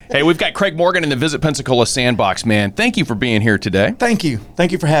Hey, we've got Craig Morgan in the Visit Pensacola Sandbox, man. Thank you for being here today. Thank you.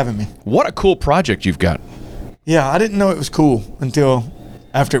 Thank you for having me. What a cool project you've got. Yeah, I didn't know it was cool until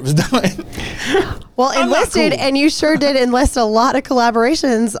after it was done. Well, enlisted, cool. And you sure did enlist a lot of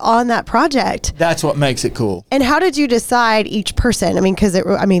collaborations on that project. That's what makes it cool. And how did you decide each person? I mean, because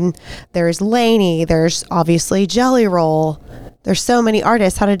there's Lainey, there's obviously Jelly Roll. There's so many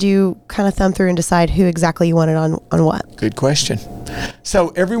artists. How did you kind of thumb through and decide who exactly you wanted on what? Good question. So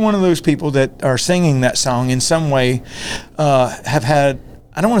every one of those people that are singing that song in some way have had,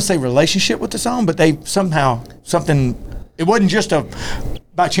 I don't want to say relationship with the song, but they somehow, it wasn't just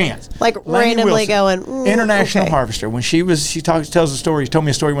by chance. Like randomly going, International okay. Harvester. When she tells a story, she told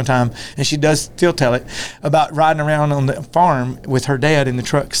me a story one time, and she does still tell it, about riding around on the farm with her dad in the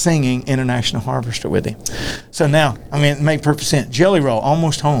truck singing International Harvester with him. So now, it made perfect sense. Jelly Roll,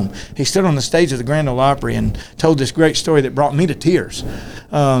 Almost Home. He stood on the stage of the Grand Ole Opry and told this great story that brought me to tears.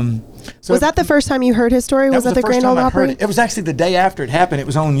 Was that the first time you heard his story? Was that the Grand Ole Opry? It was actually the day after it happened. It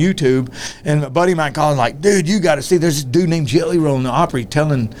was on YouTube, and a buddy of mine called like, dude, you got to see. There's this dude named Jelly Roll in the Opry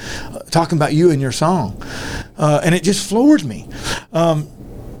talking about you and your song, and it just floored me.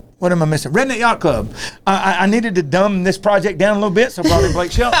 What am I missing? Redneck Yacht Club. I needed to dumb this project down a little bit, so I brought in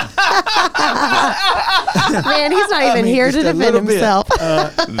Blake Shelton. Man, he's not even here to defend himself.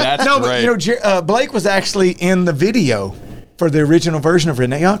 That's great. But Blake was actually in the video for the original version of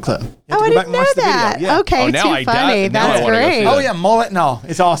Redneck Yacht Club. I didn't know that. Yeah. Okay, too funny. That's great. Oh yeah, mullet and all.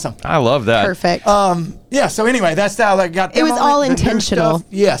 It's awesome. I love that. Perfect. Yeah, so anyway, that's how I got them. It was all intentional.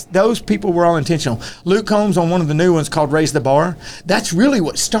 Yes, those people were all intentional. Luke Combs on one of the new ones called Raise the Bar. That's really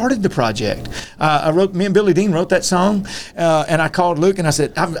what started the project. Me and Billy Dean wrote that song, and I called Luke and I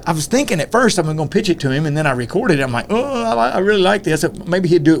said, I was thinking at first I'm going to pitch it to him, and then I recorded it. I'm like, I really like this. Maybe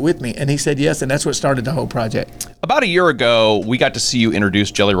he'd do it with me. And he said yes, and that's what started the whole project. About a year ago, we got to see you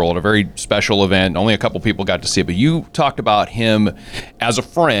introduce Jelly Roll at a very special event. Only a couple people got to see it, but you talked about him as a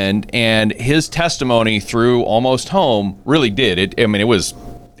friend, and his testimony through Almost Home really did. It was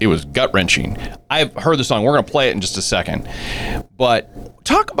gut-wrenching. I've heard the song. We're going to play it in just a second. But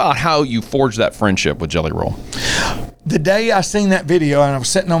talk about how you forged that friendship with Jelly Roll. The day I seen that video, and I was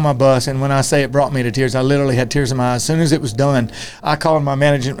sitting on my bus, and when I say it brought me to tears, I literally had tears in my eyes. As soon as it was done, I called my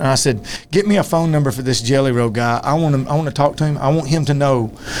manager and I said, "Get me a phone number for this Jelly Roll guy. I want to talk to him. I want him to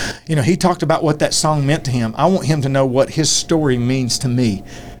know, he talked about what that song meant to him. I want him to know what his story means to me,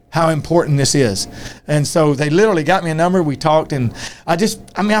 how important this is." And so they literally got me a number. We talked, and I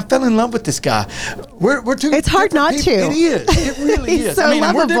fell in love with this guy. We're two. It's hard not people. to. It is. It really is. So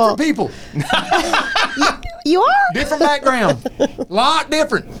lovable. We're different people. You are? Different background. Lot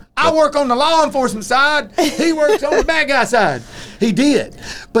different. I work on the law enforcement side. He works on the bad guy side. He did.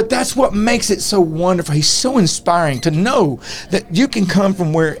 But that's what makes it so wonderful. He's so inspiring to know that you can come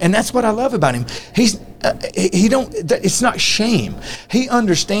from where, and that's what I love about him. It's not shame. He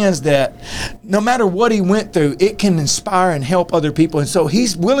understands that no matter what he went through, it can inspire and help other people. And so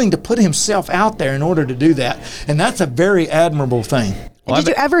he's willing to put himself out there in order to do that. And that's a very admirable thing. Did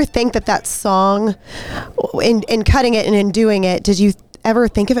you ever think that song, in cutting it and in doing it, did you ever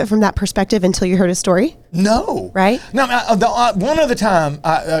think of it from that perspective until you heard his story? No. Right? No, one other time,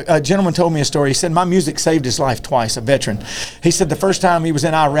 a gentleman told me a story. He said, my music saved his life twice, a veteran. He said the first time he was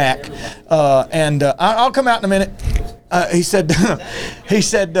in Iraq, and I'll come out in a minute. He said,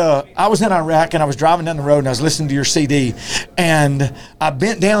 I was in Iraq and I was driving down the road and I was listening to your CD, and I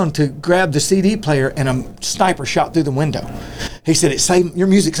bent down to grab the CD player and a sniper shot through the window. He said, your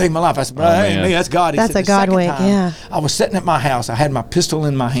music saved my life. I said, that ain't me, that's God. That's a God wink, yeah. I was sitting at my house, I had my pistol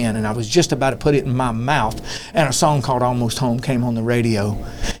in my hand and I was just about to put it in my mouth, and a song called Almost Home came on the radio.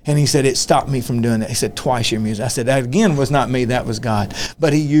 And he said, it stopped me from doing that. He said, twice your music. I said, that again was not me, that was God.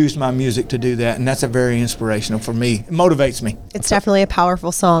 But he used my music to do that, and that's a very inspirational for me. It motivates me. It's definitely a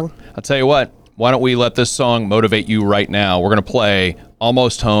powerful song. I'll tell you what, why don't we let this song motivate you right now? We're going to play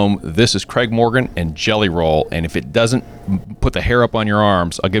Almost Home. This is Craig Morgan and Jelly Roll, and if it doesn't put the hair up on your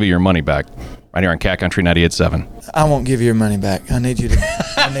arms, I'll give you your money back. Right here on Cat Country 98.7. I won't give you your money back. I need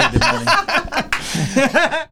the money.